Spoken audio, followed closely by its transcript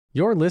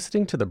You're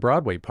listening to the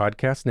Broadway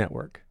Podcast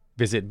Network.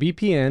 Visit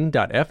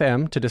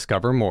bpn.fm to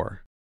discover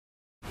more.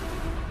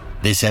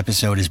 This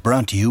episode is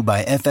brought to you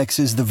by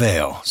FX's The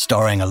Veil,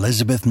 starring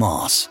Elizabeth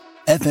Moss.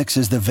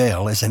 FX's The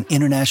Veil is an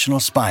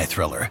international spy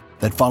thriller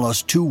that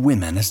follows two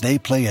women as they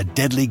play a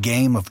deadly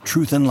game of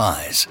truth and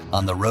lies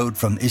on the road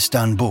from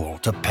Istanbul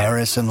to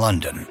Paris and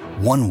London.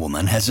 One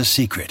woman has a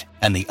secret,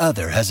 and the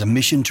other has a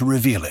mission to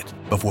reveal it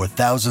before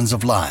thousands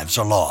of lives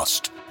are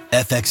lost.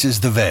 FX's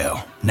The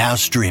Veil, now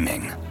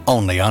streaming,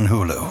 only on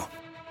Hulu.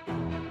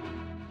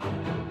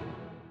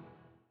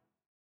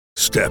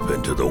 Step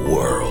into the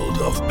world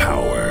of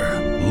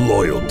power,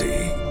 loyalty,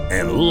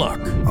 and luck.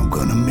 I'm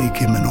gonna make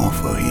him an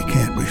offer he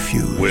can't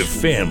refuse. With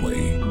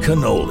family,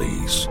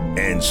 cannolis,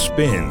 and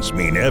spins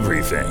mean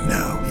everything.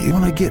 Now, you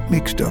wanna get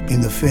mixed up in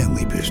the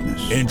family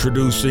business.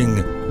 Introducing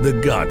The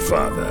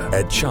Godfather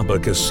at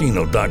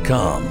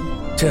ChumbaCasino.com.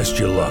 Test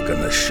your luck in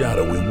the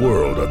shadowy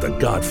world of The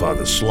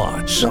Godfather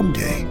slot.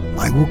 Someday,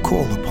 I will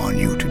call upon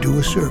you to do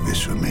a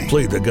service for me.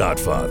 Play The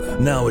Godfather,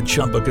 now at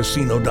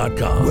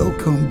ChumbaCasino.com.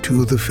 Welcome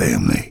to the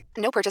family.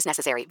 No purchase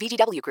necessary.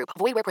 VGW Group.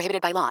 Void where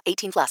prohibited by law.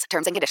 18 plus.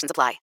 Terms and conditions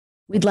apply.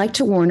 We'd like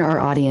to warn our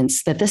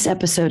audience that this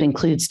episode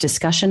includes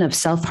discussion of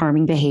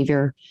self-harming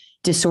behavior,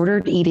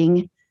 disordered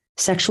eating,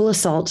 sexual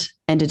assault,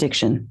 and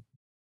addiction.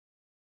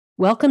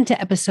 Welcome to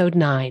Episode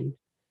 9,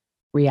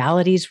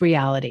 Reality's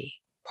Reality,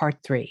 Part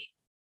 3,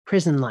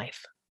 Prison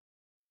Life.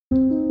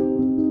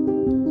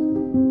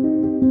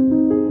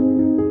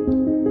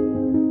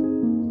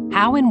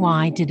 How and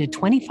why did a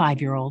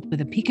 25-year-old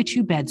with a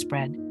Pikachu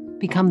bedspread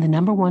become the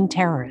 #1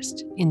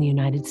 terrorist in the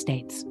United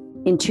States?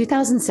 In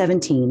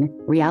 2017,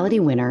 Reality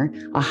Winner,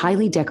 a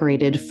highly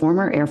decorated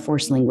former Air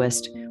Force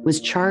linguist,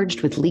 was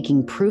charged with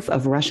leaking proof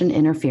of Russian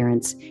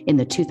interference in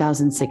the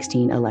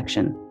 2016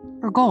 election.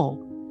 Her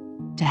goal?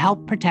 To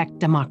help protect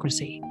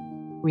democracy.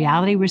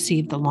 Reality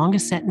received the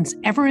longest sentence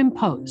ever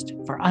imposed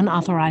for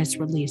unauthorized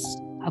release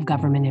of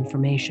government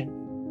information,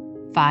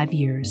 5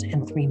 years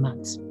and 3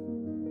 months.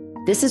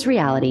 This is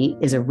Reality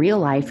is a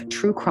real-life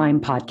true crime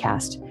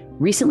podcast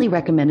recently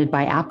recommended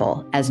by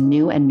Apple as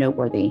new and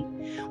noteworthy,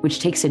 which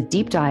takes a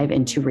deep dive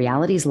into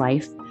Reality's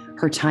life,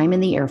 her time in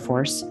the Air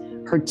Force,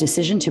 her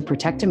decision to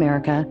protect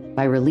America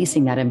by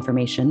releasing that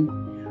information,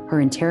 her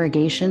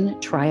interrogation,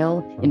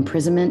 trial,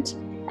 imprisonment,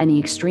 and the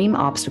extreme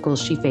obstacles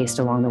she faced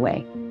along the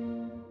way.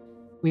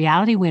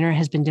 Reality Winner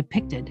has been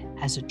depicted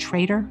as a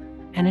traitor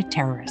and a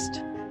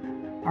terrorist.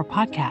 Our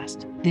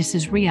podcast, This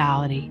is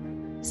Reality,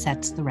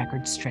 sets the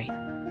record straight.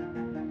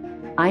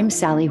 I'm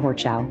Sally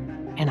Horchow.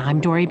 And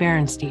I'm Dori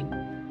Berenstein.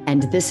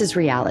 And this is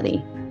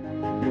Reality.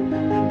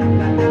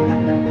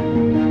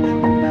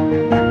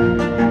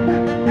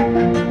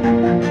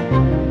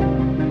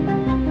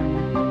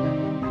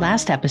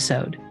 Last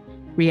episode,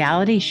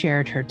 Reality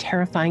shared her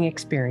terrifying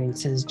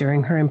experiences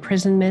during her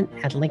imprisonment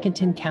at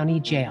Lincoln County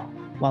Jail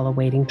while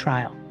awaiting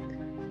trial.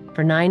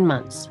 For 9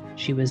 months,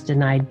 she was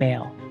denied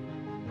bail.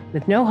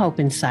 With no hope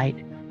in sight,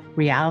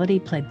 Reality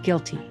pled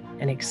guilty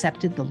and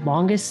accepted the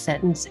longest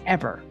sentence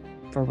ever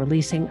for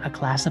releasing a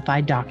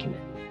classified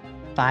document,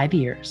 5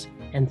 years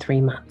and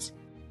 3 months.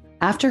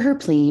 After her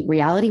plea,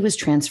 Reality was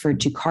transferred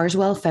to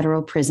Carswell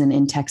Federal Prison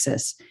in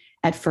Texas.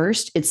 At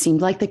first, it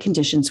seemed like the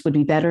conditions would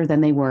be better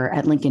than they were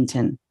at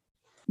Lincolnton.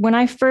 When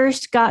I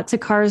first got to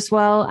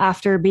Carswell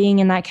after being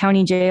in that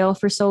county jail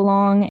for so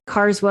long,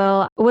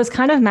 Carswell was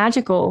kind of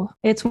magical.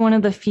 It's one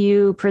of the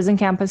few prison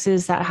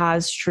campuses that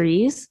has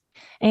trees.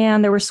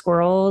 And there were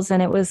squirrels,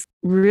 and it was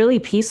really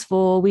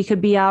peaceful. We could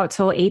be out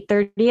till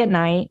 8:30 at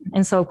night.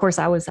 And so, of course,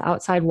 I was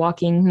outside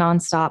walking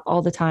nonstop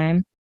all the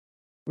time.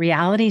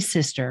 Reality's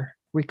sister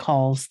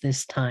recalls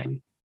this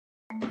time.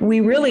 We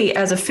really,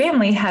 as a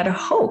family, had a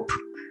hope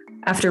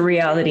after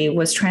Reality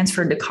was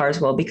transferred to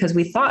Carswell because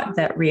we thought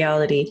that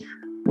Reality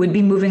would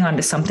be moving on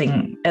to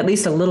something at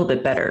least a little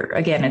bit better.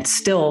 Again, it's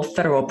still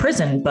federal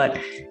prison, but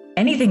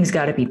anything's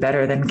got to be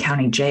better than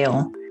county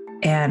jail.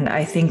 And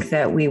I think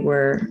that we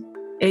were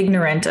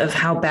ignorant of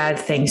how bad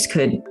things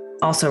could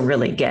also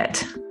really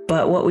get.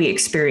 But what we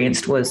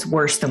experienced was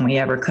worse than we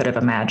ever could have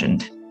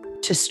imagined.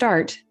 To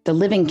start, the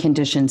living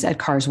conditions at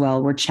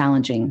Carswell were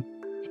challenging.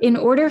 In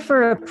order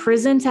for a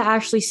prison to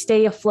actually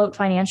stay afloat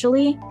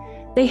financially,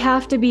 they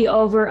have to be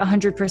over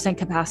 100%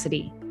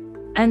 capacity.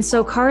 And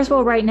so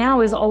Carswell right now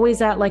is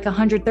always at like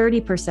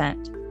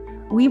 130%.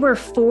 We were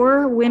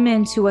 4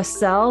 women to a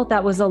cell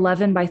that was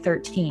 11 by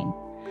 13.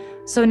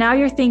 So now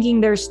you're thinking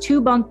there's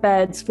 2 bunk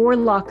beds, 4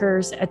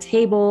 lockers, a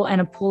table,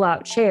 and a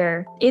pull-out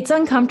chair. It's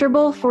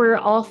uncomfortable for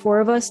all 4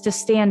 of us to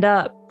stand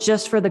up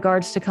just for the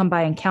guards to come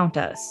by and count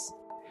us,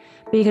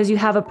 because you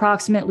have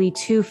approximately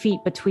 2 feet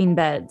between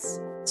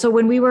beds. So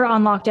when we were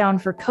on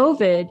lockdown for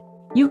COVID,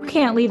 you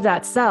can't leave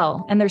that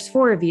cell, and there's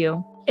 4 of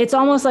you. It's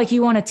almost like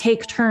you want to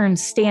take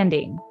turns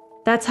standing.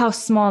 That's how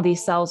small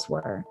these cells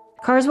were.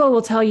 Carswell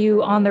will tell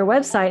you on their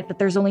website that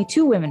there's only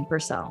 2 women per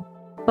cell.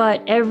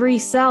 But every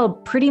cell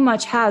pretty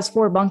much has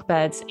 4 bunk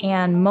beds,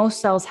 and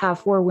most cells have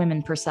 4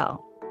 women per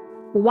cell.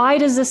 Why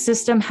does the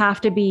system have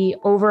to be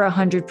over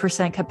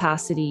 100%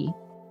 capacity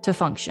to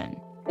function?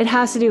 It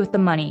has to do with the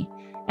money.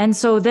 And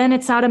so then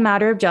it's not a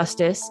matter of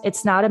justice.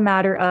 It's not a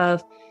matter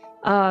of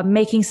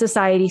making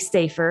society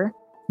safer.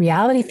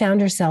 Reality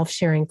found herself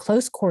sharing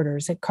close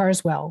quarters at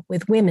Carswell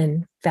with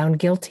women found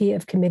guilty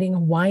of committing a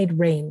wide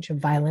range of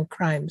violent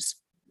crimes.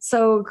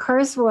 So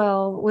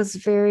Carswell was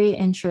very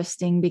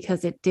interesting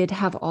because it did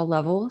have all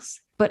levels.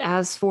 But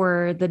as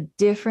for the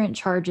different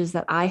charges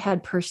that I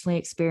had personally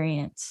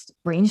experienced,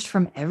 ranged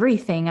from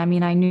everything. I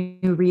mean, I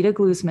knew Rita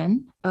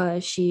Glusman.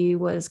 She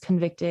was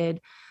convicted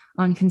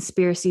on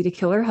conspiracy to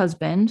kill her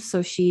husband.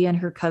 So she and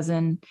her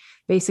cousin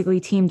basically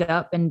teamed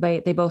up and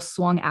they both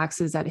swung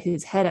axes at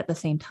his head at the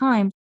same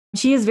time.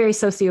 She is very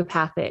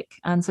sociopathic.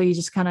 And so you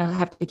just kind of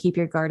have to keep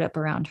your guard up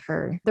around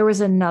her. There was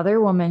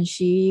another woman,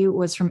 she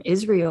was from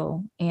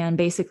Israel, and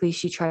basically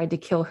she tried to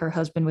kill her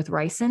husband with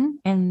ricin.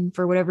 And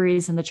for whatever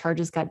reason, the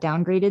charges got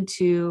downgraded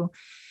to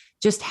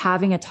just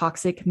having a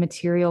toxic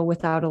material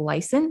without a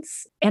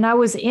license. And I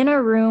was in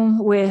a room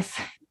with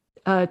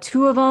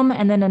two of them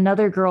and then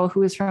another girl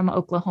who was from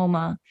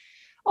Oklahoma.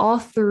 All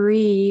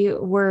three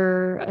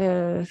were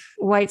a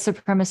white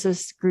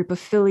supremacist group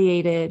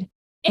affiliated.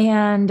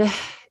 And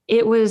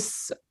it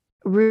was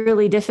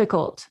really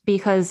difficult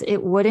because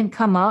it wouldn't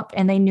come up,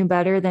 and they knew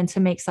better than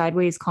to make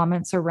sideways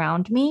comments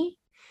around me,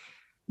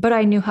 but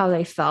I knew how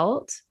they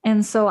felt.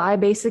 And so I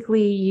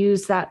basically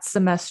used that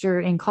semester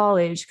in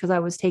college, because I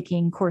was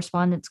taking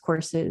correspondence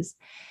courses,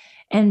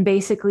 and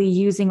basically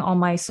using all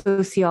my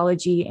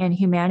sociology and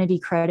humanity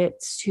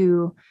credits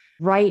to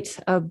write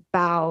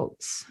about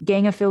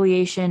gang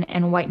affiliation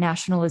and white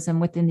nationalism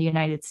within the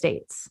United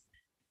States.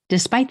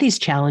 Despite these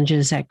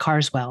challenges at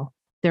Carswell,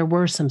 there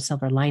were some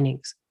silver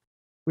linings.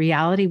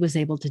 Reality was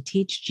able to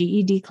teach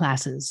GED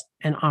classes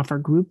and offer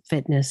group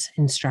fitness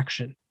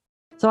instruction.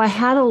 So I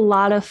had a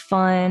lot of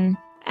fun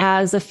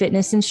as a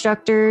fitness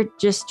instructor,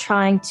 just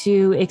trying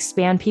to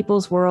expand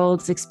people's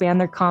worlds,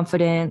 expand their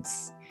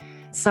confidence.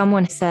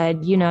 Someone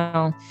said,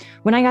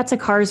 when I got to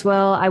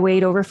Carswell, I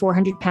weighed over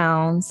 400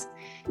 pounds.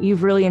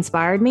 You've really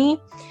inspired me.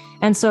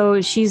 And so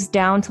she's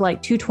down to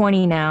like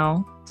 220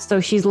 now. So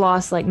she's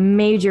lost like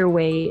major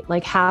weight,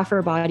 like half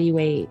her body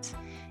weight.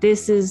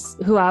 This is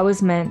who I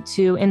was meant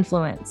to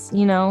influence,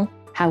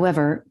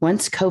 However,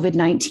 once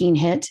COVID-19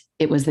 hit,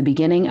 it was the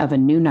beginning of a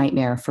new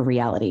nightmare for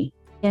Reality.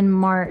 In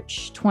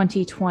March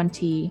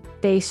 2020,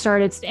 they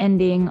started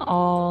ending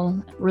all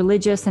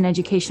religious and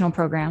educational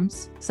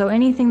programs. So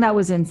anything that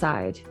was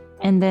inside.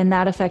 And then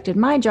that affected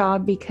my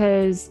job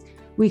because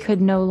we could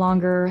no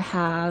longer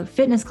have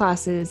fitness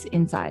classes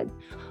inside.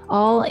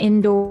 All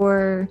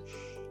indoor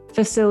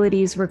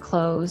facilities were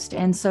closed.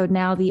 And so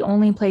now the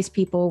only place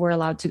people were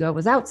allowed to go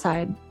was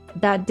outside.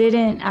 That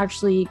didn't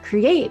actually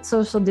create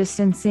social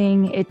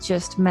distancing. It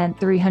just meant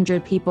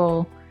 300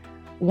 people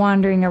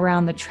wandering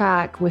around the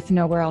track with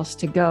nowhere else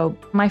to go.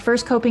 My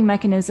first coping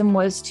mechanism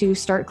was to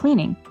start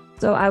cleaning.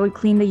 So I would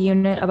clean the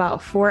unit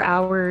about 4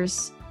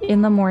 hours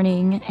in the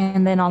morning.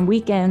 And then on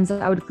weekends,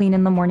 I would clean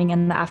in the morning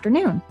and the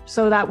afternoon.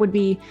 So that would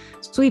be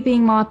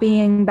sweeping,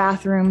 mopping,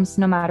 bathrooms,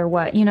 no matter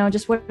what,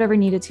 just whatever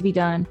needed to be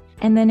done.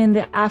 And then in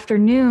the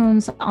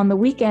afternoons, on the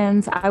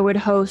weekends, I would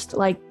host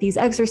like these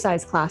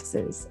exercise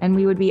classes, and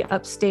we would be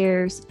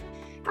upstairs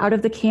out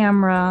of the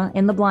camera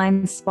in the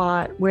blind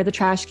spot where the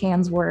trash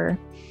cans were.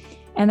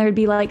 And there'd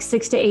be like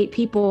 6 to 8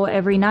 people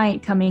every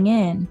night coming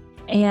in.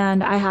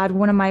 And I had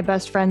one of my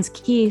best friends,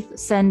 Keith,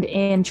 send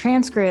in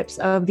transcripts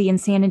of the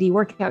Insanity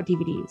workout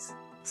DVDs.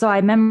 So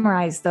I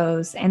memorized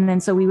those. And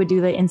then so we would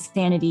do the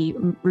Insanity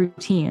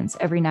routines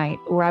every night,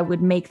 or I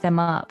would make them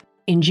up.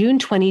 In June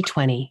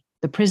 2020,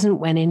 the prison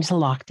went into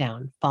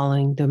lockdown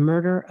following the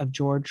murder of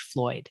George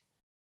Floyd.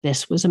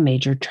 This was a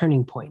major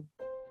turning point.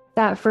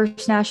 That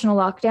first national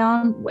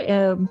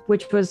lockdown,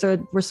 which was a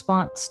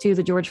response to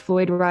the George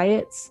Floyd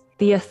riots,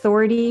 the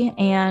authority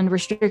and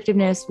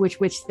restrictiveness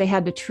which they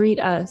had to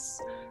treat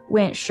us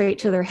went straight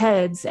to their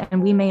heads,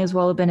 and we may as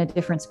well have been a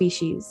different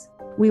species.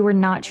 We were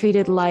not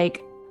treated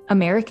like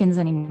Americans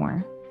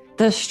anymore.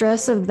 The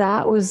stress of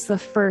that was the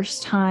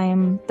first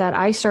time that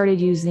I started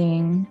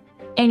using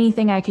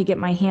anything I could get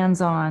my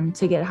hands on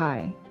to get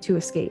high, to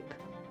escape.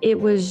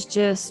 It was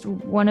just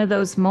one of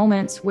those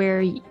moments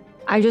where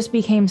I just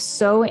became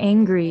so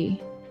angry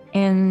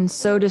and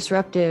so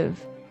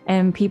disruptive,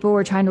 and people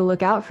were trying to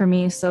look out for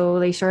me. So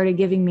they started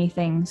giving me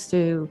things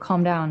to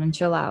calm down and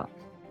chill out.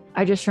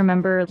 I just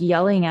remember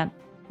yelling at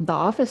the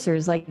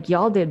officers, like,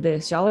 y'all did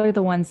this. Y'all are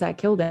the ones that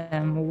killed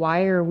him.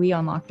 Why are we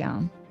on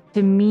lockdown?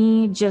 To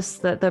me,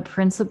 just the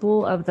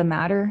principle of the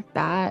matter,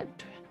 that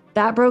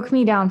broke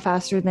me down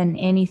faster than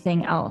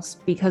anything else,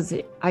 because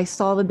I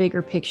saw the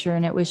bigger picture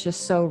and it was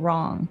just so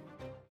wrong.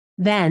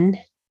 Then,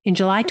 in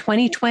July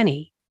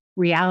 2020,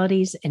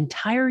 Reality's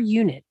entire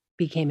unit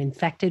became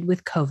infected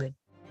with COVID.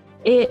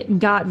 It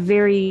got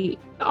very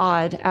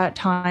odd at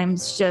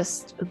times,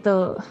 just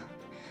the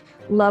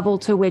level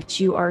to which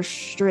you are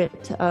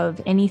stripped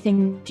of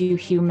anything due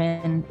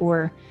human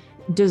or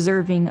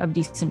deserving of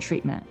decent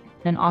treatment.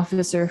 An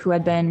officer who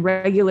had been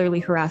regularly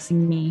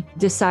harassing me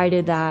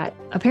decided that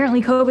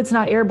apparently COVID's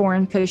not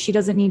airborne because she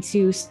doesn't need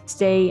to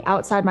stay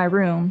outside my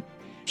room.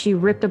 She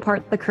ripped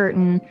apart the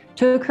curtain,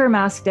 took her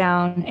mask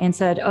down, and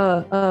said,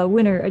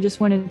 Winner, I just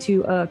wanted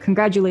to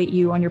congratulate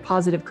you on your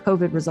positive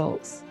COVID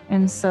results.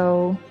 And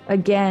so,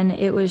 again,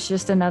 it was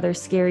just another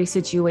scary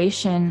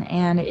situation,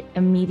 and it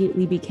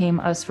immediately became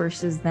us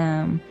versus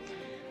them.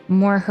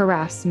 More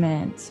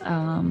harassment,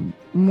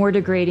 more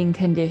degrading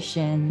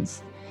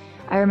conditions.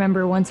 I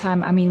remember one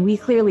time, we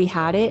clearly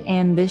had it,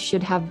 and this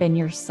should have been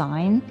your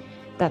sign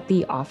that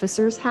the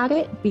officers had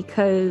it,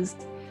 because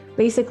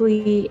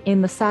basically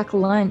in the sack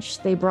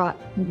lunch they brought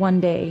one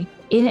day,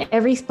 in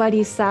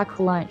everybody's sack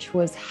lunch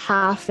was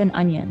half an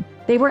onion.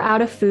 They were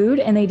out of food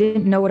and they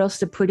didn't know what else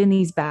to put in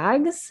these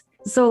bags.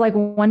 So like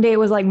one day it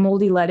was like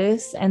moldy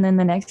lettuce, and then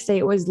the next day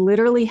it was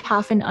literally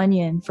half an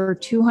onion for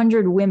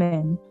 200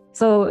 women.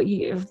 So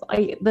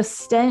the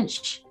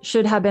stench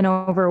should have been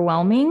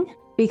overwhelming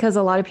because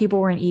a lot of people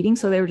weren't eating,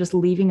 so they were just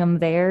leaving them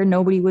there.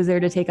 Nobody was there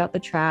to take out the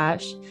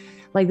trash.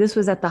 Like this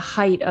was at the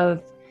height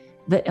of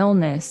the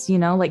illness,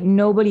 like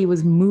nobody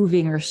was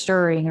moving or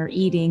stirring or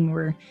eating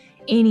or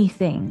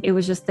anything. It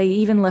was just, they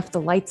even left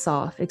the lights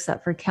off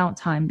except for count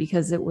time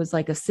because it was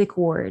like a sick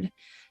ward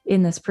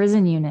in this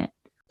prison unit.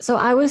 So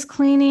I was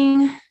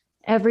cleaning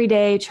every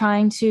day,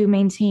 trying to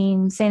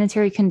maintain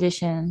sanitary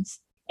conditions.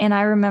 And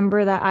I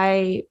remember that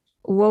I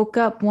woke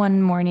up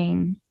one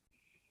morning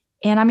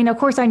and of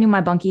course I knew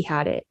my bunkie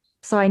had it.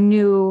 So I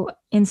knew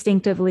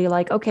instinctively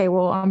like, okay,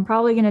 well, I'm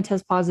probably going to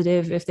test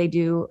positive if they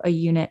do a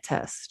unit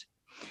test.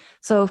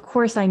 So of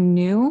course I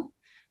knew,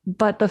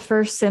 but the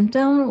first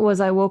symptom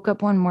was I woke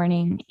up one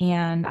morning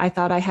and I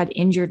thought I had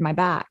injured my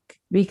back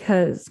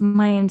because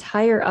my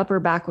entire upper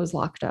back was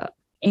locked up.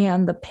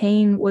 And the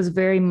pain was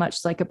very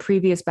much like a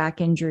previous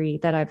back injury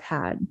that I've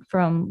had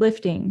from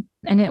lifting.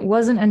 And it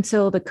wasn't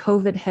until the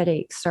COVID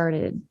headache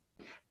started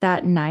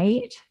that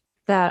night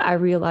that I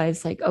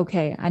realized like,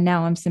 okay,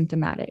 now I'm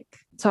symptomatic.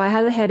 So I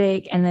had a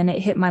headache and then it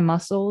hit my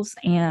muscles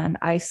and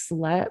I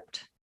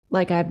slept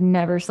like I've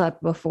never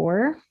slept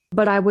before.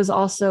 But I was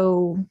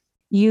also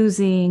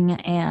using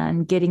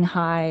and getting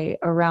high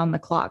around the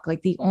clock.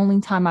 Like the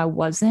only time I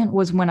wasn't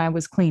was when I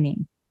was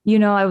cleaning.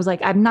 I was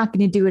like, I'm not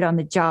going to do it on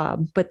the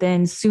job. But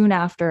then soon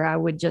after I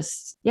would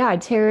just,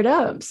 I'd tear it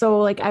up. So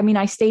like,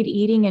 I stayed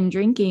eating and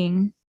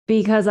drinking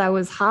because I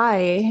was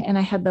high and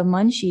I had the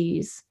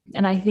munchies.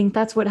 And I think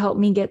that's what helped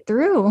me get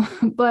through.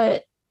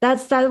 But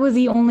that was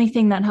the only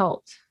thing that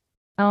helped.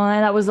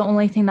 And that was the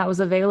only thing that was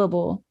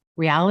available.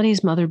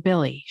 Reality's mother,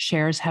 Billy,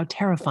 shares how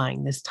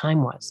terrifying this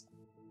time was.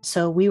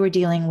 So we were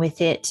dealing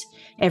with it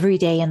every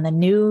day in the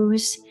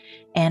news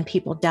and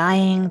people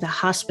dying, the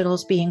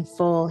hospitals being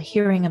full,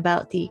 hearing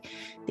about the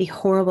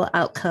horrible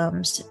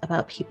outcomes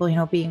about people,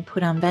 being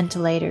put on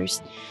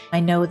ventilators. I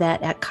know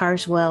that at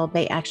Carswell,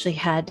 they actually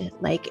had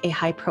like a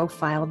high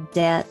profile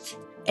death.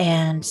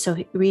 And so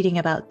reading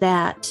about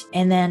that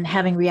and then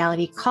having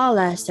Reality call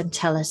us and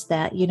tell us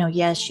that,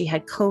 yes, she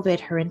had COVID,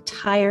 her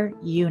entire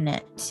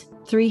unit,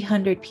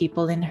 300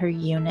 people in her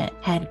unit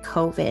had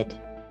COVID.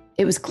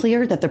 It was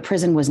clear that the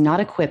prison was not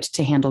equipped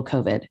to handle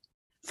COVID.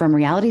 From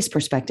Reality's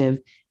perspective,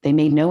 they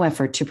made no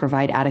effort to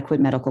provide adequate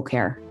medical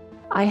care.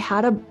 I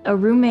had a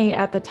roommate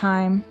at the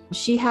time.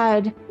 She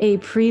had a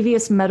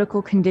previous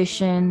medical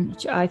condition.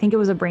 I think it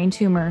was a brain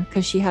tumor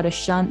because she had a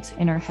shunt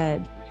in her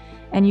head.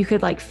 And you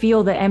could like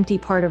feel the empty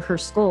part of her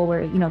skull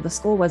where, the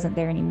skull wasn't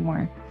there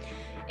anymore.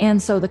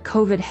 And so the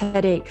COVID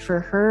headache for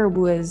her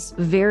was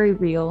very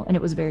real and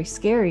it was very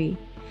scary.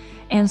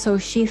 And so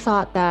she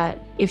thought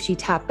that if she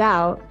tapped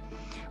out,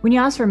 when you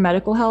ask for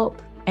medical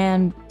help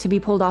and to be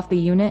pulled off the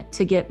unit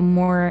to get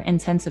more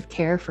intensive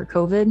care for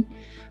COVID,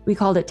 we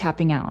called it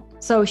tapping out.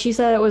 So she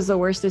said it was the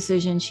worst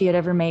decision she had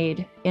ever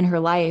made in her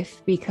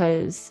life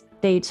because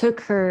they took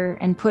her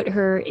and put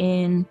her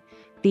in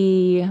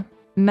the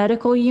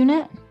medical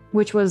unit,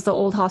 which was the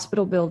old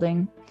hospital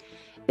building.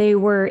 They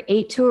were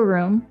 8 to a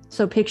room.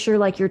 So picture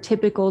like your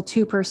typical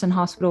 2-person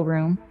hospital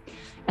room,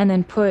 and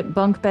then put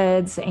bunk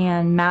beds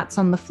and mats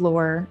on the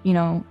floor.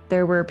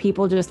 There were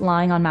people just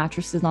lying on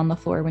mattresses on the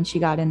floor when she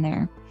got in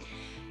there.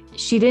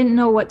 She didn't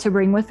know what to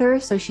bring with her,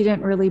 so she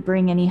didn't really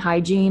bring any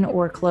hygiene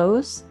or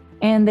clothes.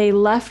 And they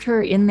left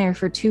her in there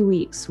for 2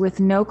 weeks with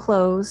no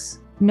clothes,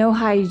 no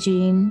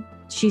hygiene.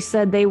 She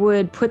said they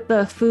would put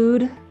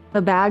the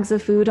bags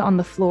of food on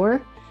the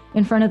floor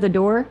in front of the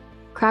door,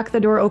 crack the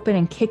door open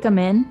and kick them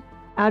in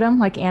at them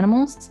like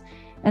animals,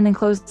 and then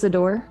close the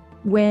door.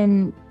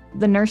 When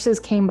the nurses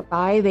came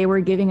by, they were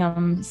giving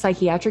them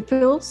psychiatric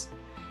pills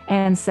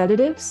and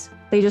sedatives.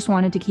 They just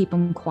wanted to keep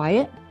them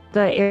quiet.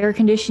 The air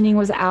conditioning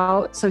was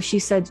out. So she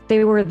said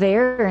they were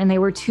there and they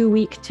were too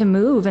weak to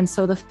move. And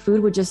so the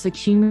food would just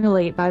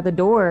accumulate by the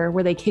door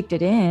where they kicked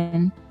it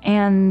in.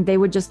 And they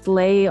would just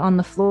lay on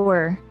the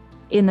floor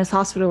in this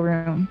hospital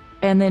room.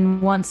 And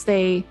then once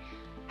they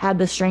had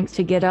the strength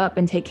to get up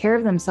and take care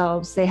of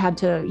themselves, they had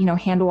to,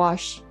 hand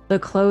wash the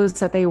clothes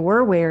that they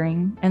were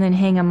wearing and then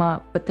hang them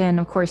up. But then,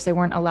 of course, they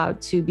weren't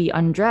allowed to be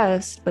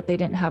undressed, but they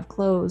didn't have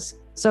clothes.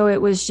 So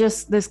it was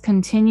just this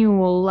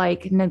continual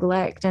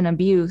neglect and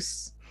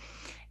abuse.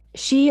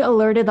 She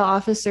alerted the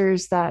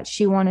officers that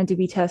she wanted to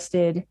be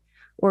tested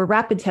or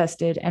rapid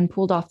tested and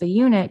pulled off the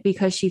unit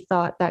because she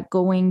thought that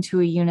going to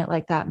a unit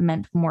like that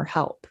meant more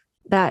help,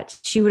 that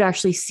she would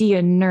actually see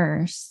a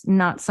nurse,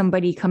 not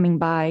somebody coming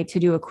by to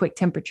do a quick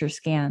temperature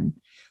scan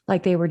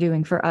like they were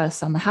doing for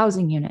us on the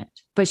housing unit.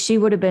 But she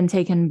would have been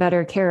taken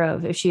better care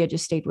of if she had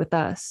just stayed with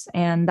us.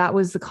 And that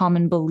was the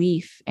common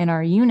belief in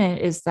our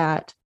unit, is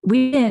that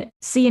we didn't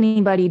see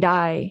anybody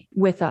die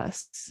with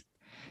us.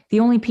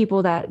 The only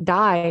people that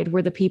died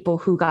were the people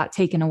who got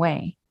taken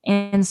away.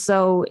 And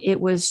so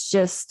it was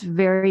just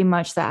very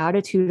much the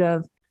attitude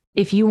of,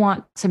 if you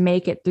want to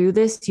make it through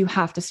this, you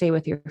have to stay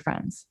with your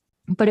friends.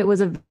 But it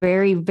was a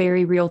very,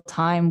 very real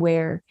time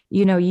where,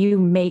 you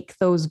make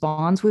those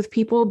bonds with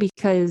people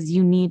because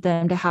you need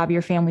them to have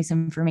your family's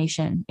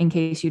information in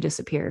case you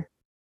disappear.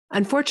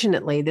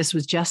 Unfortunately, this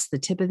was just the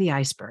tip of the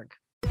iceberg.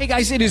 Hey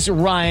guys, it is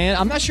Ryan.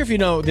 I'm not sure if you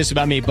know this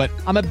about me, but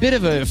I'm a bit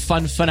of a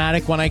fun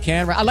fanatic when I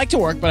can. I like to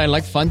work, but I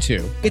like fun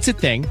too. It's a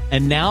thing.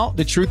 And now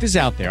the truth is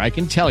out there. I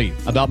can tell you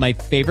about my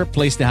favorite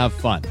place to have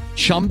fun.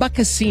 Chumba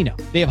Casino.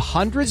 They have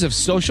hundreds of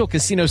social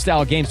casino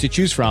style games to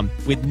choose from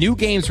with new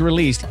games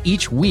released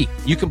each week.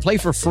 You can play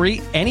for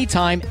free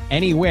anytime,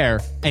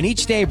 anywhere. And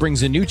each day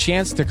brings a new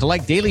chance to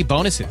collect daily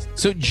bonuses.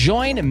 So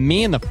join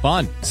me in the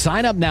fun.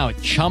 Sign up now at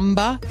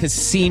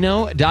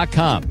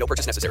ChumbaCasino.com. No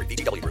purchase necessary.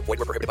 VGW Group. Void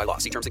where prohibited by law.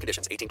 See terms and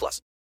conditions.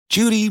 18+.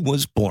 Judy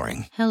was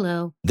boring.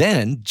 Hello.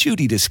 Then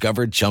Judy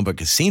discovered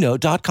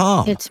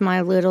ChumbaCasino.com. It's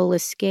my little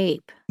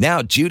escape.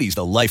 Now Judy's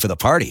the life of the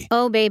party.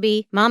 Oh,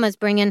 baby, mama's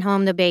bringing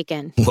home the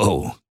bacon.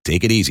 Whoa,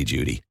 take it easy,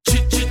 Judy.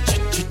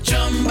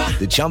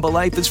 The Chumba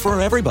life is for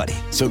everybody.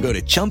 So go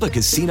to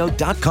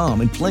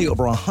ChumbaCasino.com and play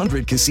over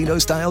 100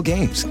 casino-style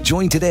games.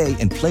 Join today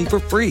and play for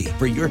free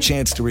for your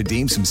chance to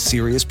redeem some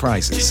serious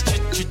prizes.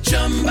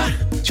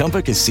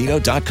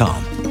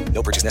 ChumbaCasino.com.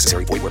 No purchase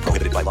necessary. Void where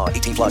prohibited by law.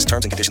 18+.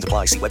 Terms and conditions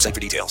apply. See website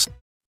for details.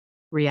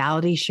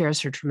 Reality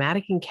shares her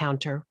traumatic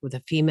encounter with a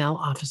female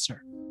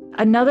officer.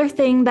 Another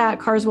thing that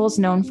Carswell is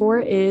known for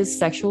is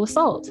sexual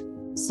assault.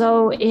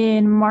 So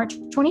in March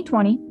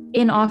 2020,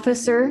 an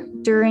officer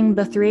during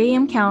the 3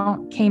 a.m.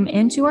 count came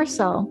into our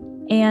cell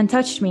and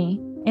touched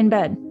me in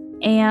bed.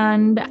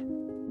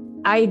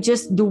 And I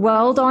just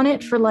dwelled on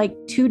it for like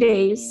 2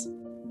 days.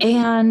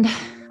 And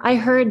I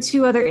heard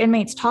 2 other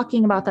inmates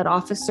talking about that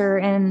officer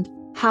and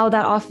how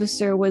that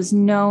officer was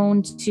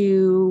known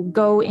to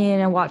go in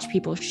and watch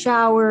people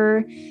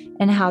shower,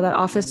 and how that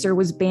officer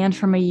was banned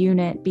from a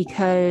unit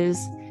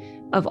because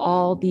of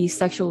all the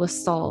sexual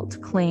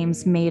assault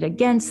claims made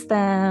against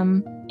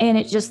them. And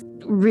it just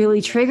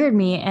really triggered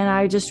me. And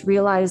I just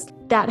realized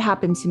that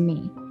happened to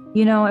me.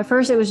 At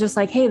first it was just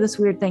like, hey, this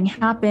weird thing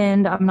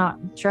happened. I'm not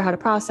sure how to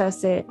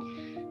process it.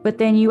 But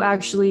then you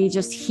actually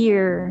just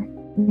hear,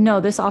 no,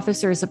 this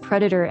officer is a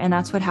predator, and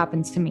that's what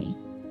happened to me.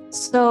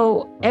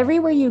 So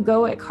everywhere you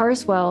go at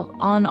Carswell,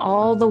 on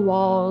all the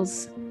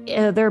walls,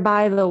 they're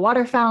by the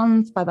water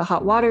fountains, by the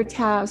hot water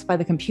taps, by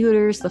the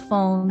computers, the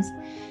phones,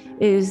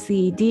 is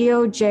the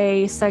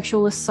DOJ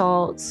sexual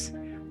assaults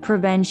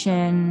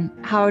prevention,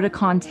 how to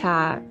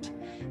contact.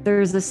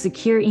 There's a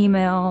secure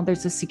email,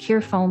 there's a secure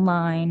phone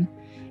line.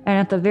 And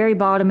at the very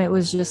bottom, it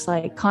was just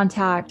like,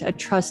 contact a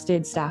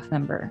trusted staff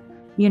member,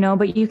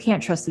 but you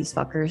can't trust these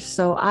fuckers.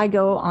 So I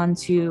go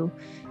onto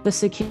the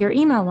secure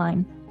email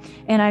line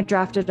and I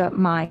drafted up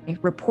my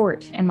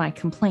report and my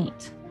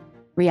complaint.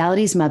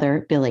 Reality's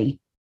mother, Billy.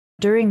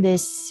 During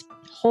this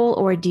whole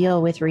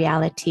ordeal with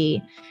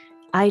Reality,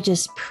 I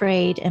just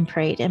prayed and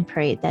prayed and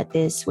prayed that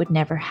this would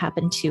never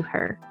happen to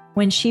her.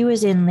 When she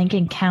was in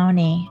Lincoln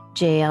County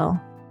Jail,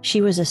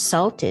 she was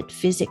assaulted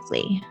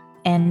physically,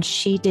 and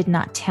she did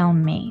not tell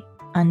me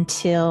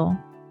until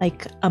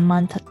like a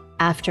month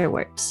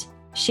afterwards.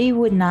 She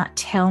would not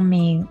tell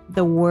me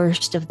the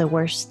worst of the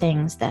worst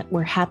things that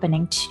were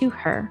happening to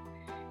her.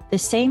 The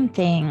same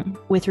thing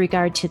with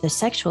regard to the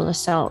sexual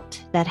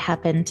assault that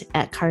happened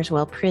at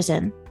Carswell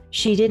Prison.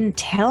 She didn't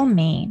tell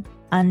me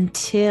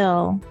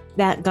until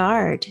that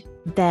guard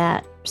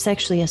that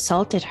sexually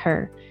assaulted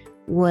her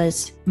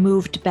was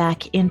moved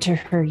back into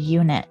her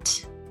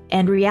unit.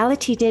 And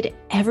Reality did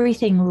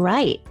everything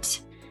right.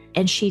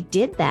 And she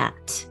did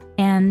that.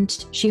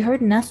 And she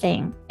heard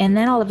nothing. And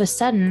then all of a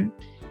sudden,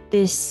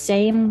 this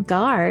same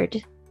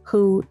guard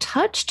who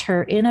touched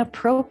her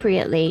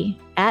inappropriately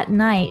at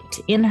night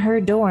in her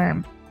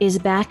dorm is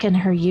back in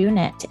her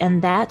unit.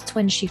 And that's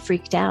when she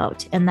freaked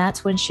out. And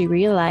that's when she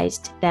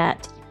realized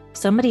that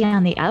somebody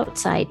on the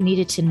outside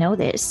needed to know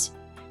this,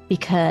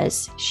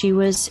 because she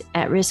was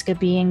at risk of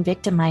being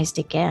victimized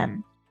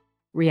again.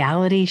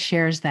 Reality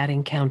shares that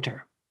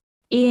encounter.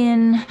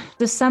 In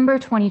December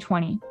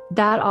 2020,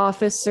 that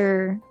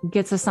officer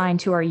gets assigned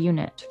to our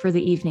unit for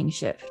the evening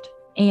shift.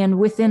 And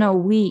within a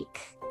week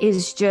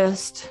is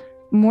just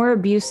more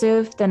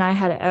abusive than I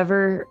had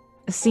ever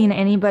seen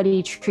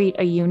anybody treat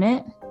a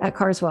unit at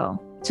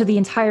Carswell, to the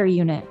entire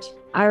unit.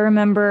 I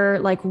remember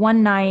like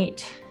one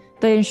night,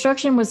 the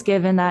instruction was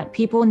given that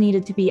people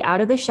needed to be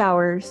out of the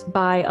showers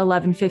by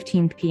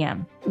 11:15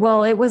 p.m.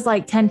 Well, it was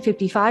like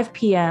 10:55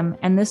 p.m.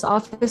 and this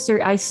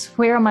officer, I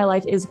swear on my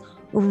life, is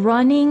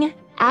running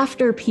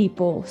after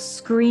people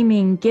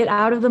screaming, get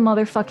out of the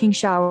motherfucking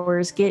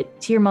showers,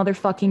 get to your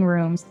motherfucking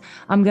rooms,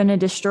 I'm gonna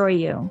destroy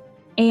you.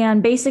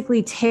 And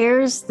basically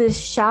tears this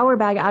shower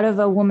bag out of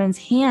a woman's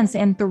hands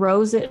and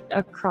throws it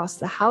across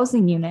the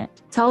housing unit,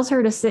 tells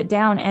her to sit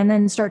down, and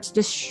then starts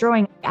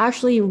destroying,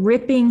 actually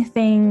ripping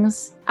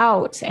things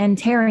out and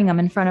tearing them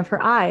in front of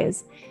her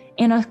eyes.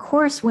 And of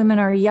course, women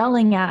are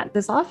yelling at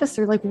this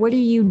officer, like, what are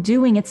you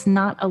doing? It's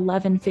not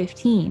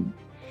 11:15.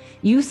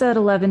 You said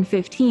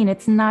 11:15.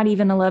 It's not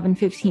even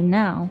 11:15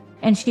 now.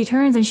 And she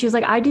turns and she's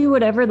like, I do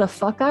whatever the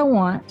fuck I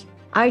want.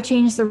 I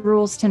changed the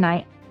rules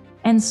tonight.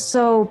 And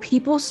so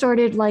people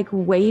started like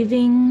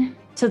waving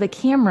to the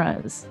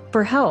cameras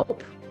for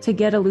help to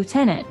get a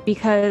lieutenant,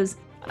 because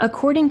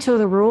according to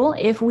the rule,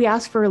 if we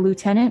ask for a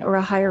lieutenant or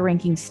a higher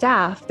ranking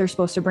staff, they're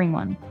supposed to bring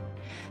one.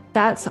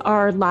 That's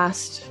our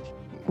last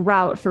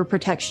route for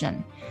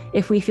protection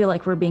if we feel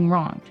like we're being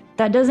wronged.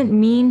 That doesn't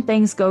mean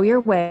things go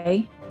your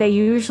way. They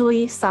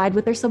usually side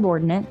with their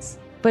subordinates,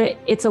 but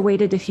it's a way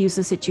to diffuse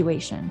the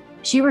situation.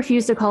 She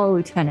refused to call a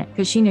lieutenant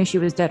because she knew she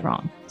was dead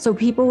wrong. So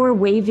people were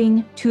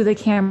waving to the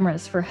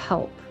cameras for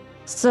help.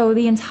 So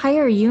the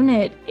entire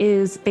unit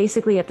is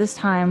basically at this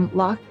time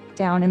locked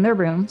down in their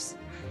rooms,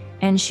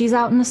 and she's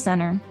out in the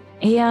center,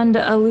 and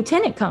a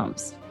lieutenant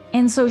comes.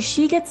 And so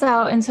she gets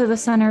out into the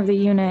center of the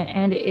unit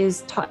and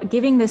is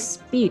giving this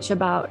speech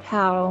about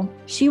how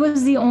she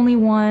was the only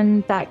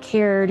one that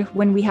cared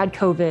when we had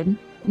COVID.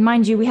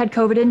 Mind you, we had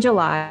COVID in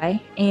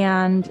July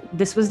and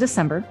this was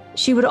December.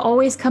 She would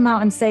always come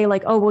out and say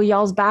like, oh, well,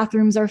 y'all's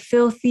bathrooms are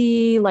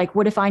filthy. Like,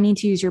 what if I need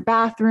to use your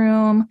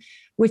bathroom?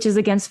 Which is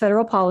against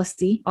federal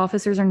policy.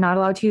 Officers are not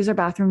allowed to use their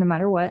bathroom no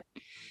matter what.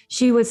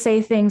 She would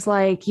say things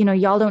like, you know,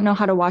 y'all don't know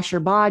how to wash your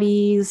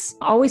bodies,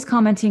 always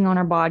commenting on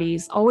our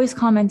bodies, always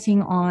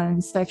commenting on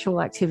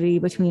sexual activity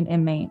between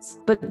inmates.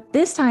 But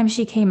this time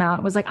she came out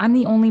and was like, I'm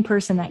the only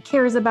person that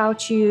cares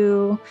about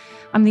you.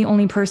 I'm the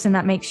only person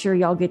that makes sure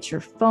y'all get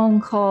your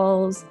phone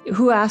calls.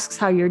 Who asks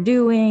how you're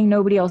doing?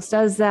 Nobody else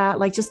does that.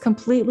 Like, just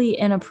completely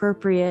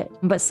inappropriate,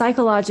 but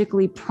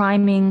psychologically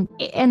priming.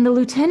 And the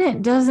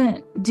lieutenant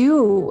doesn't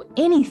do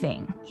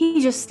anything. He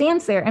just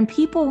stands there, and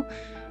people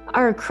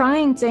are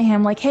crying to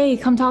him like, hey,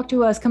 come talk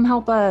to us, come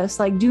help us.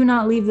 Like, do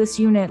not leave this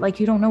unit. Like,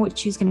 you don't know what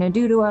she's going to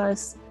do to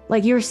us.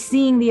 Like, you're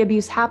seeing the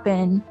abuse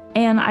happen.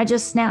 And I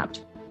just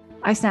snapped.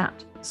 I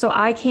snapped. So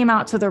I came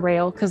out to the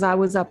rail because I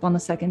was up on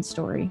the second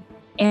story.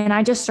 And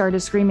I just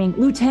started screaming,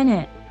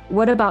 Lieutenant,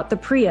 what about the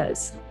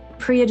PREAs?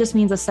 PREA just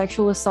means a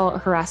sexual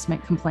assault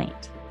harassment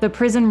complaint. The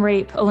Prison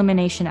Rape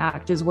Elimination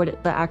Act is what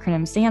the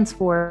acronym stands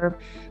for,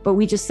 but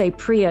we just say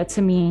PREA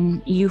to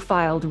mean you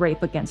filed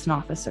rape against an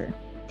officer.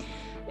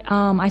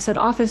 I said,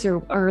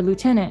 officer or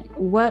lieutenant,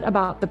 what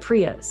about the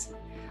PREAs?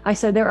 I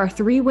said, there are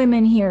 3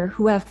 women here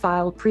who have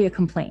filed PREA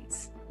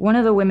complaints. One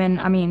of the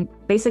women,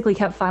 basically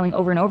kept filing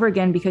over and over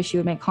again because she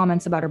would make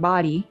comments about her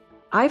body.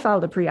 I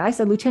filed a PREA. I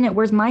said, Lieutenant,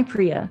 where's my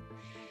PREA?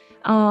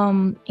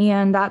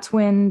 And that's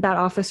when that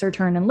officer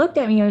turned and looked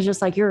at me and was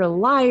just like, you're a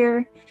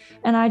liar.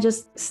 And I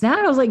just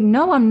snapped. I was like,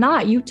 no, I'm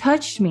not. You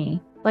touched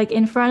me, like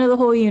in front of the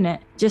whole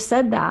unit. Just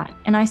said that.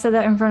 And I said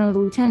that in front of the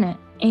lieutenant.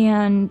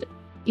 And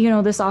you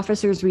know, this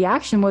officer's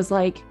reaction was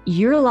like,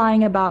 you're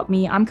lying about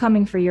me. I'm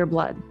coming for your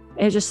blood.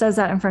 It just says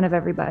that in front of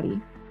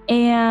everybody.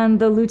 And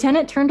the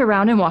lieutenant turned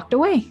around and walked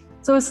away.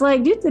 So it's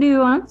like,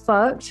 doo-doo-doo, I'm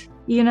fucked.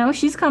 You know,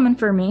 she's coming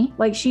for me.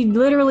 Like, she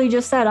literally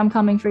just said, I'm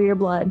coming for your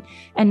blood.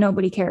 And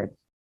nobody cared.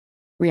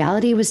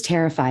 Reality was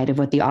terrified of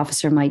what the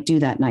officer might do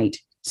that night.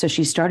 So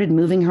she started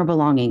moving her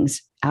belongings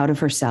out of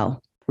her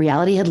cell.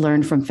 Reality had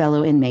learned from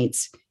fellow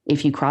inmates,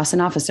 if you cross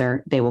an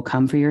officer, they will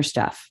come for your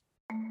stuff.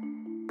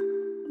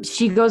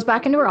 She goes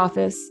back into her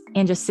office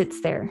and just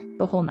sits there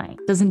the whole night,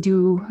 doesn't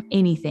do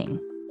anything.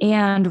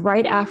 And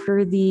right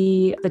after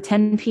the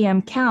 10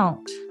 p.m.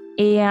 count,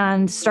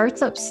 and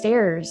starts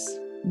upstairs,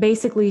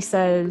 basically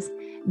says,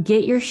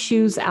 get your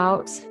shoes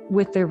out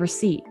with the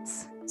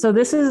receipts. So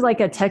this is like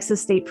a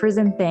Texas State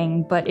Prison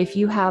thing, but if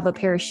you have a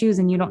pair of shoes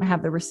and you don't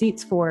have the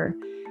receipts for,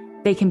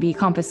 they can be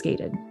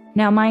confiscated.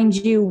 Now, mind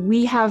you,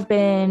 we have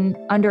been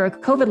under a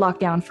COVID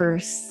lockdown for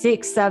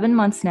 6-7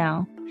 months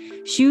now.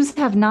 Shoes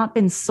have not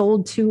been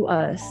sold to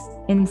us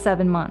in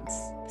 7 months.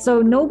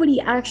 So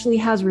nobody actually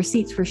has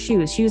receipts for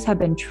shoes. Shoes have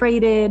been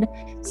traded,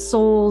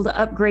 sold,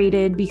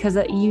 upgraded, because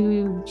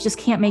you just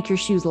can't make your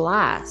shoes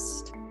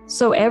last.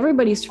 So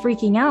everybody's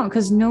freaking out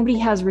because nobody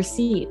has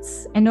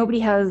receipts and nobody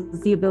has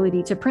the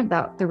ability to print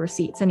out the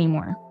receipts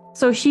anymore.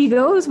 So she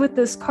goes with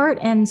this cart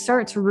and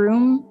starts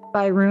room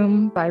by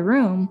room by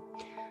room,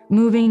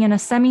 moving in a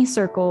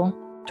semicircle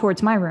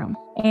towards my room.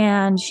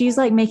 And she's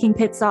like making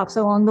pit stops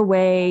along the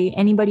way.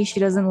 Anybody she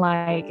doesn't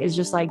like is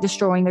just like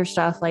destroying their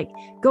stuff, like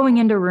going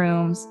into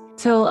rooms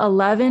till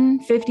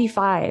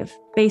 11:55.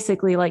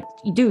 Basically like,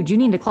 dude, you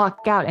need to clock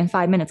out in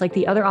 5 minutes. Like,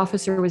 the other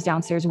officer was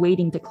downstairs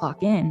waiting to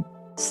clock in.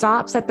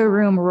 Stops at the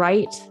room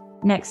right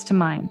next to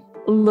mine,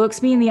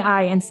 looks me in the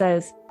eye and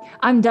says,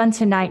 I'm done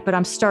tonight, but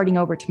I'm starting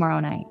over tomorrow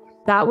night.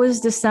 That was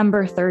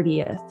December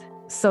 30th.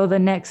 So the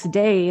next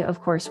day,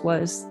 of course,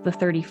 was the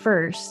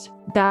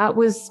 31st. That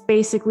was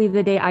basically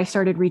the day I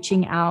started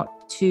reaching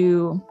out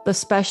to the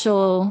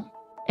special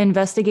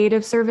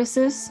investigative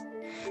services.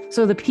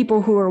 So the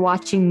people who were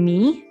watching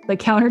me, the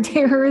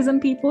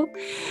counterterrorism people,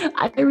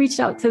 I reached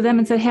out to them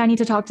and said, hey, I need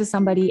to talk to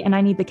somebody and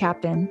I need the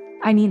captain.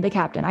 I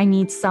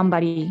need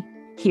somebody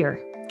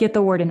here. Get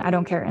the warden. I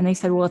don't care. And they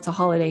said, well, it's a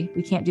holiday.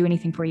 We can't do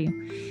anything for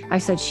you. I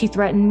said, she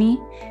threatened me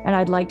and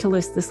I'd like to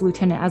list this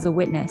lieutenant as a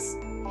witness.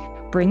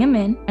 Bring him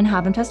in and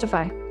have him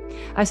testify.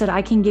 I said,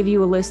 I can give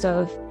you a list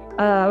of,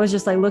 I was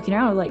just like looking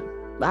around, like,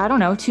 I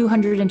don't know,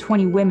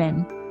 220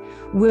 women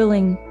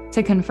willing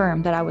to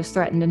confirm that I was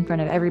threatened in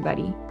front of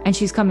everybody. And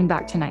she's coming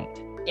back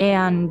tonight.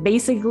 And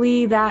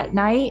basically that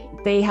night,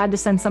 they had to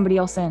send somebody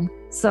else in.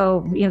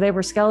 So, they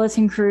were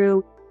skeleton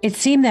crew. It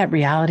seemed that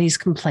Reality's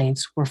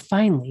complaints were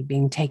finally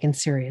being taken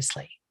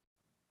seriously.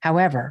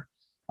 However,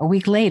 a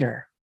week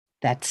later,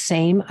 that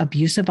same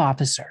abusive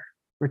officer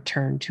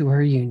returned to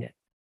her unit,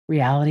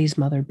 Reality's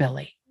mother,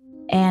 Billy.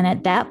 And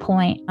at that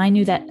point, I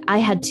knew that I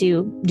had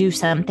to do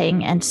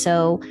something. And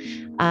so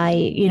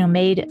I,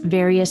 made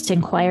various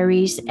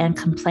inquiries and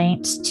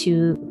complaints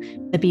to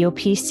the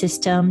BOP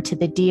system, to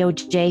the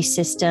DOJ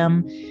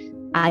system.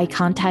 I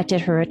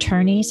contacted her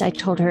attorneys. I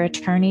told her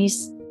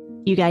attorneys,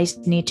 you guys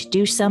need to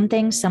do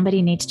something.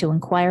 Somebody needs to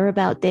inquire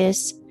about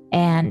this.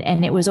 And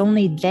it was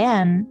only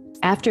then,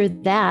 after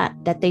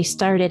that they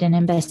started an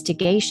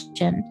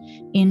investigation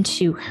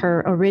into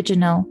her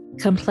original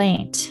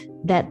complaint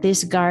that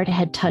this guard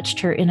had touched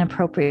her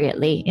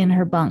inappropriately in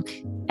her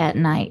bunk at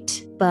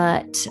night.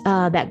 But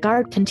that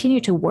guard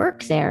continued to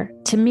work there.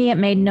 To me, it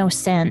made no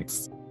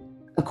sense.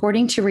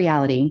 According to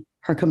Reality,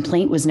 her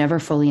complaint was never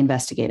fully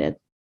investigated.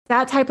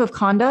 That type of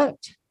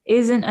conduct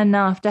isn't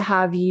enough to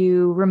have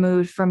you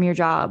removed from your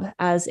job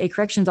as a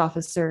corrections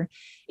officer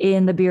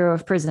in the Bureau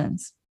of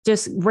Prisons.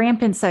 Just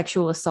rampant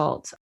sexual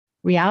assault.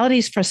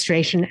 Reality's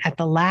frustration at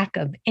the lack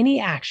of any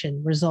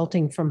action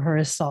resulting from her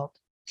assault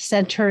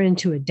sent her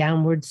into a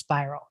downward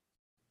spiral.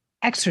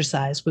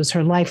 Exercise was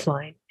her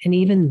lifeline, and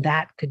even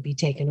that could be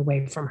taken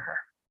away from her.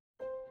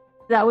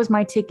 That was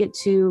my ticket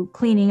to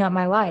cleaning up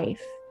my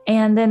life.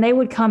 And then they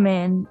would come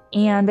in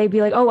and they'd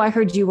be like, oh, I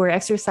heard you were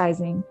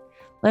exercising.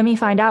 Let me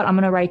find out. I'm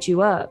going to write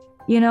you up,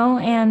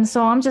 And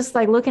so I'm just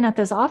like looking at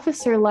this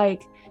officer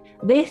like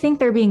they think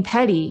they're being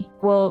petty.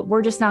 Well,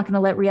 we're just not going to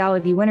let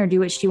Reality Winner do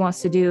what she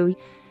wants to do.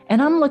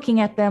 And I'm looking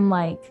at them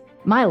like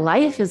my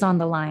life is on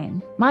the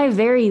line. My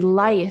very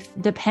life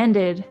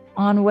depended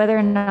on whether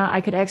or not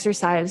I could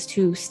exercise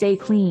to stay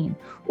clean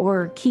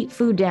or keep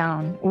food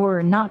down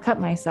or not cut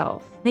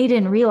myself. They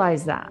didn't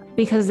realize that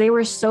because they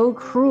were so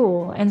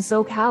cruel and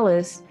so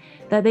callous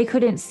that they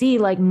couldn't see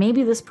like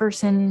maybe this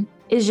person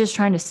is just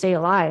trying to stay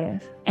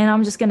alive. And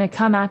I'm just going to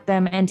come at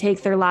them and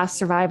take their last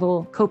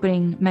survival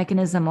coping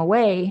mechanism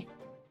away.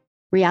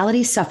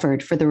 Reality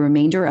suffered for the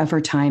remainder of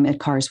her time at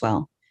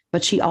Carswell,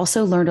 but she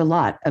also learned a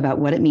lot about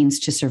what it means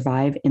to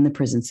survive in the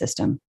prison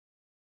system.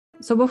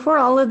 So before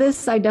all of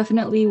this, I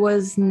definitely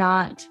was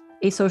not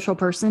a social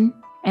person.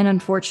 And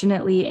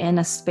unfortunately, in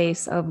a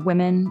space of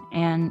women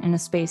and in a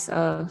space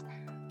of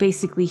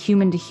basically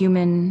human to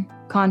human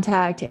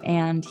contact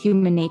and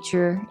human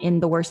nature in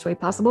the worst way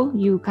possible,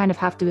 you kind of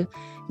have to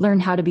learn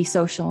how to be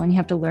social and you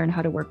have to learn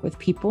how to work with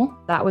people.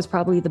 That was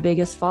probably the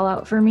biggest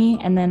fallout for me.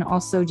 And then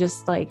also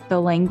just like the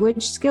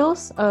language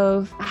skills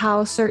of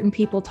how certain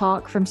people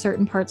talk from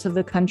certain parts of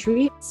the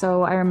country.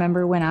 So I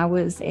remember when I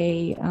was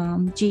a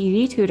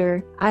GED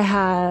tutor, I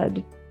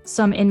had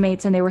some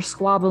inmates and they were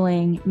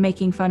squabbling,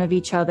 making fun of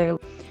each other.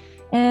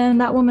 And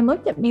that woman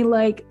looked at me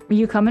like, are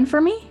you coming for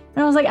me?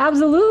 And I was like,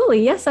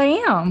 absolutely. Yes, I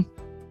am.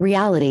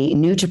 Reality,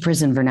 new to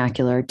prison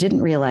vernacular,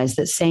 didn't realize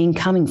that saying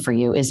coming for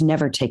you is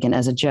never taken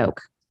as a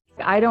joke.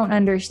 I don't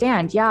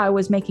understand. Yeah, I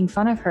was making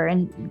fun of her.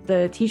 And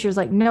the teacher's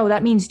like, no,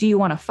 that means, do you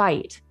want to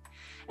fight?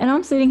 And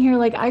I'm sitting here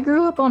like, I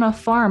grew up on a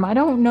farm. I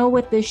don't know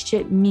what this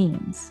shit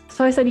means.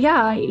 So I said,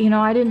 yeah,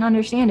 I didn't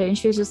understand it. And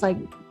she was just like,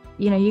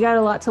 you got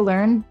a lot to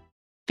learn.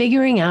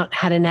 Figuring out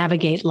how to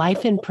navigate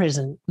life in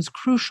prison was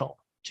crucial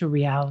to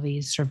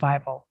Reality's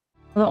survival.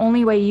 The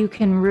only way you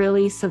can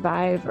really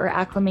survive or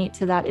acclimate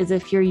to that is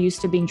if you're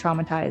used to being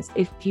traumatized.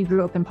 If you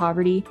grew up in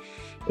poverty,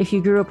 if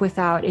you grew up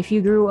if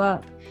you grew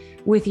up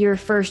with your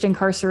first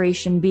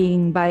incarceration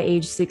being by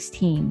age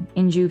 16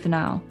 in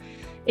juvenile,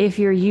 if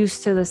you're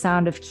used to the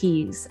sound of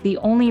keys, the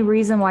only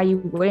reason why you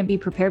wouldn't be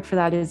prepared for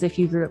that is if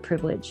you grew up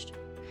privileged,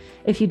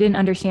 if you didn't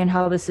understand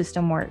how the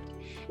system worked,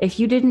 if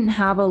you didn't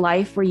have a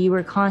life where you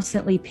were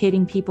constantly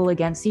pitting people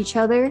against each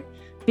other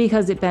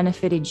because it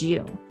benefited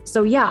you.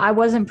 So yeah, I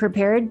wasn't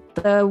prepared.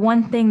 The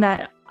one thing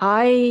that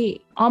I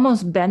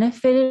almost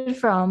benefited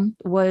from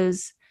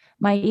was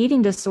my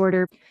eating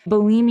disorder.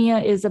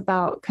 Bulimia is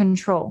about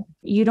control.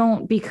 You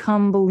don't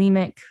become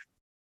bulimic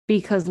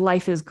because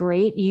life is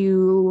great.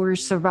 You're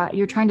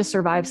trying to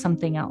survive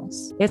something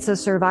else. It's a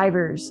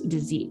survivor's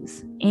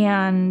disease.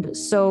 And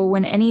so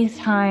when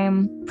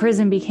anytime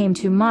prison became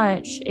too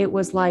much, it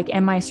was like,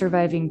 am I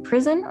surviving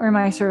prison or am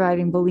I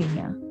surviving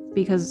bulimia?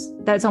 Because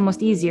that's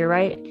almost easier,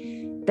 right?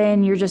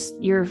 then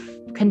you're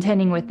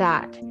contending with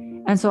that.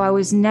 And so I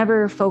was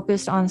never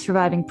focused on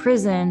surviving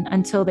prison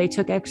until they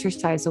took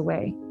exercise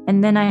away.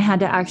 And then I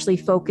had to actually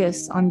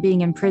focus on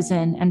being in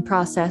prison and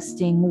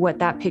processing what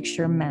that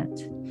picture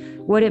meant,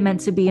 what it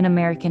meant to be an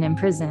American in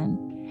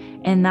prison.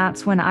 And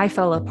that's when I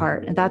fell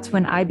apart. That's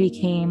when I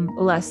became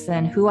less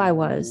than who I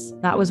was.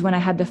 That was when I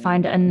had to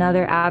find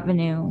another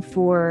avenue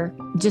for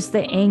just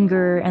the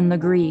anger and the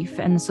grief.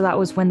 And so that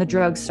was when the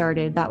drugs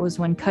started. That was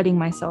when cutting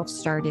myself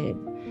started,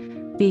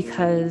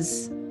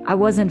 because I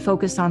wasn't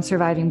focused on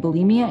surviving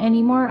bulimia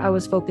anymore. I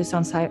was focused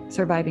on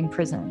surviving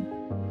prison.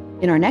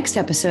 In our next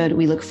episode,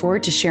 we look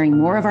forward to sharing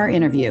more of our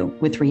interview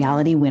with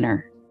reality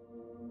winner.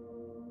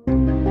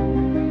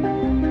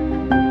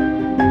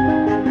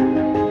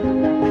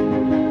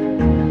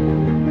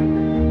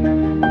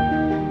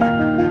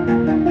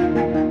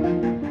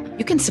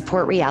 You can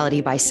support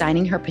Reality by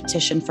signing her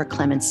petition for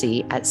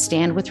clemency at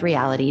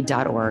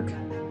standwithreality.org.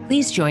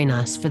 Please join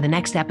us for the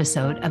next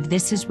episode of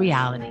This Is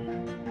Reality,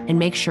 and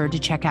make sure to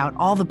check out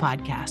all the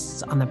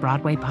podcasts on the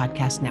Broadway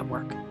Podcast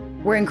Network.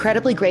 We're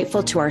incredibly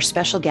grateful to our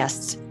special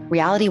guests,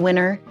 Reality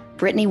winner,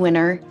 Brittany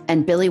Winner,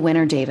 and Billy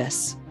Winner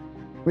Davis.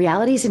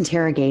 Reality's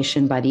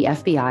interrogation by the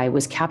FBI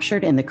was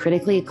captured in the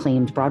critically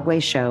acclaimed Broadway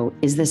show,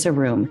 Is This a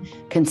Room?,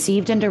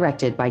 conceived and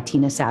directed by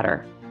Tina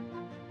Satter.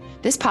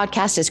 This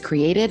podcast is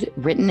created,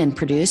 written, and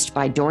produced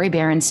by Dori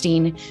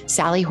Berenstein,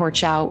 Sally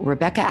Horchow,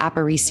 Rebecca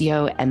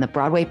Aparicio, and the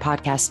Broadway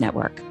Podcast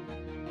Network.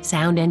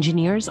 Sound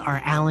engineers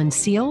are Alan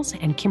Seals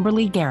and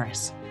Kimberly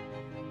Garris.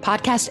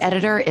 Podcast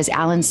editor is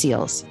Alan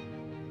Seals.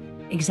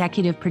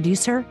 Executive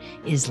producer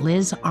is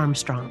Liz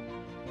Armstrong.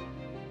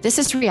 This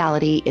Is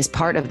Reality is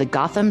part of the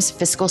Gotham's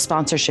fiscal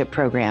sponsorship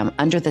program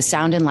under the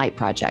Sound and Light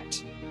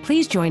Project.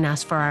 Please join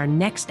us for our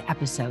next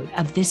episode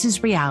of This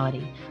Is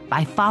Reality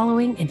by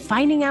following and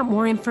finding out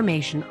more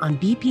information on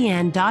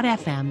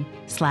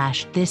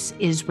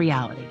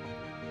bpn.fm/thisisreality.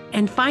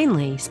 And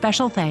finally,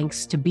 special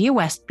thanks to Bea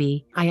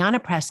Westby,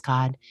 Ayanna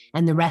Prescott,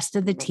 and the rest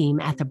of the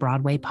team at the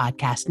Broadway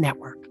Podcast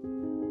Network.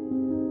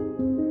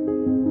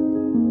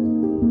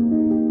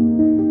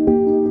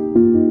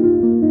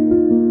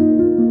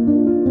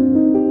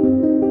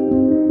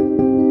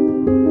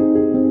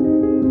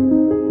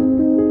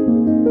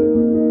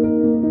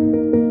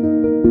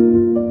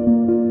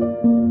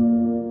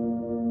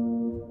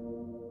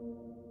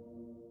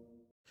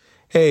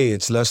 Hey,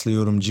 it's Leslie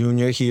Odom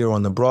Jr. here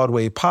on the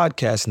Broadway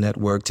Podcast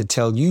Network to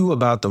tell you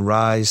about the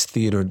Rise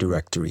Theater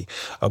Directory,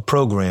 a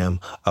program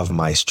of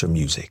Maestro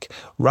Music.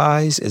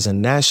 Rise is a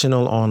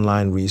national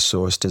online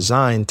resource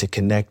designed to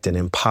connect and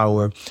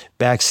empower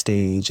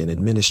backstage and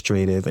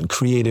administrative and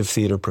creative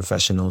theater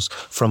professionals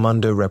from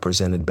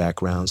underrepresented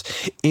backgrounds.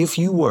 If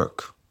you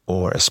work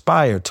or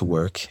aspire to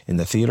work in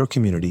the theater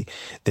community,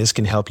 this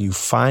can help you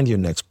find your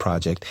next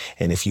project.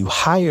 And if you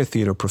hire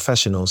theater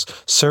professionals,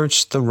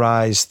 search the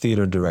Rise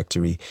Theater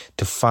Directory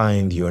to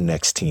find your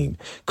next team.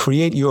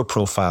 Create your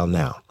profile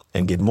now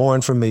and get more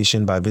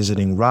information by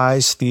visiting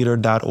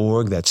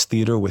risetheater.org. That's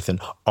theater with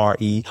an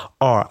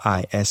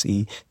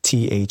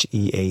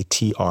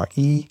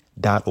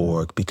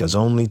RISETHEATRE.org, because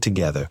only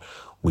together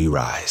we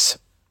rise.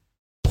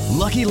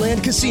 Lucky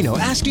Land Casino,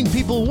 asking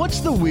people, what's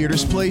the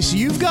weirdest place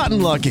you've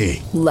gotten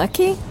lucky?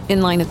 Lucky?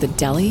 In line at the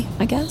deli,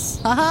 I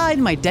guess? Aha,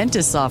 in my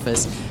dentist's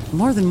office.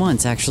 More than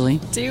once,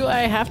 actually. Do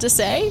I have to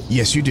say?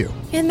 Yes, you do.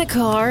 In the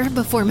car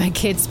before my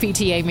kids'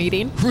 PTA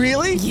meeting.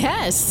 Really?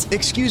 Yes.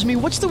 Excuse me,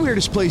 what's the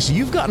weirdest place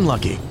you've gotten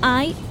lucky?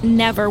 I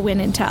never win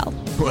and tell.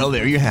 Well,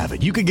 there you have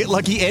it. You can get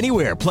lucky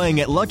anywhere, playing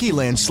at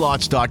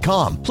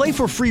LuckyLandSlots.com. Play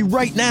for free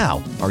right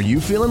now. Are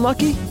you feeling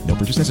lucky? No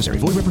purchase necessary.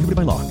 Void where prohibited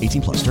by law.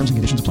 18+. Terms and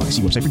conditions apply.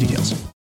 See website for details.